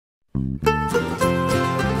There's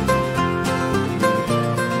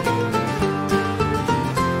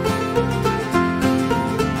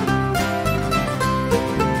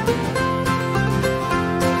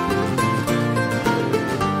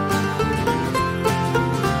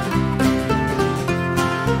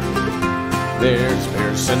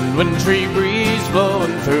piercing wintry breeze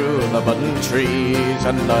blowing through the budding trees,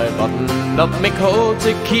 and I buttoned up my coat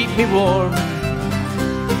to keep me warm.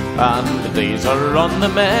 And the days are on the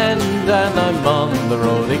mend, and I'm on the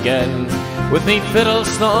road again, with me fiddle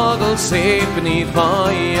snuggled safe beneath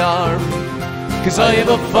my arm. 'Cause I have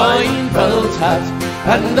a fine felt hat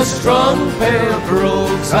and a strong pair of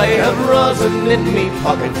brogues, I have rosin in me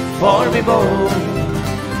pocket for me bow,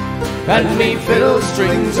 and me fiddle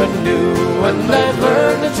strings are new, and I've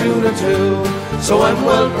learned a tune or two, so I'm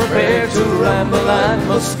well prepared to ramble and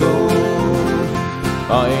must go.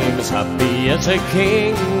 I'm as happy as a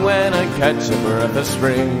king when I catch a breath of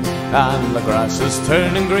spring, and the grass is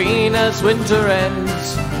turning green as winter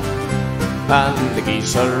ends, and the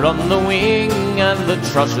geese are on the wing, and the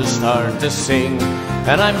thrushes start to sing,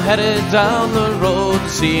 and I'm headed down the road to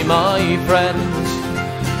see my friends.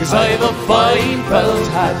 'Cause I have a fine felt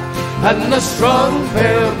hat and a strong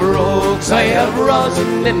pair of brogues, I have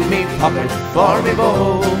rosin in me pocket for me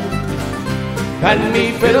bow, and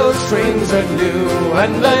me fiddle strings are new,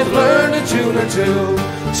 and I've learned a tune or two,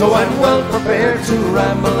 so I'm well prepared to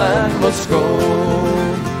ramble and must go.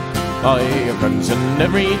 I have friends in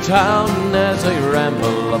every town as I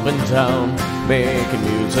ramble up and down, making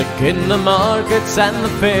music in the markets and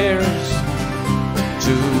the fairs,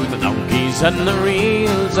 to the donkeys and the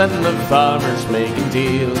reels and the farmers making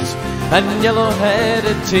deals, and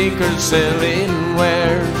yellow-headed takers selling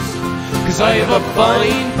wares. 'Cause I have a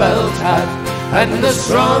fine felt hat and a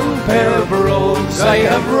strong pair of brogues, I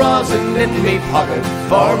have rosin in me pocket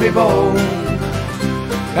for me bow,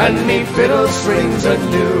 and me fiddle strings are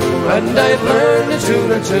new, and I've learned a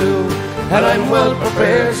tune or two, and I'm well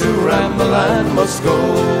prepared to ramble and must go.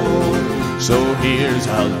 So here's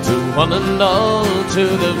out to one and all, to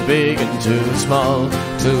the big and to the small,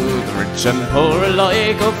 to the rich and poor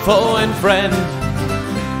alike, of foe and friend.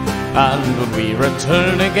 And when we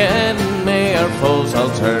return again, may our foes all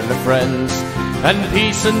turn to friends, and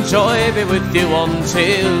peace and joy be with you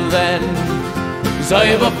until then. 'Cause I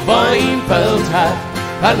have a fine felt hat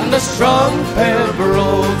and a strong pair of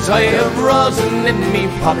brogues, I have rosin in me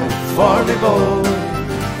pocket for me bow,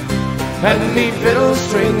 and me fiddle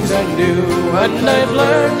strings are new, and I've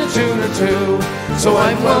learned a tune or two, so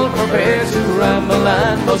I'm well prepared to ramble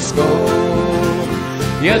and must go.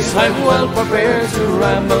 Yes, I'm well prepared to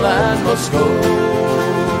ramble and must go.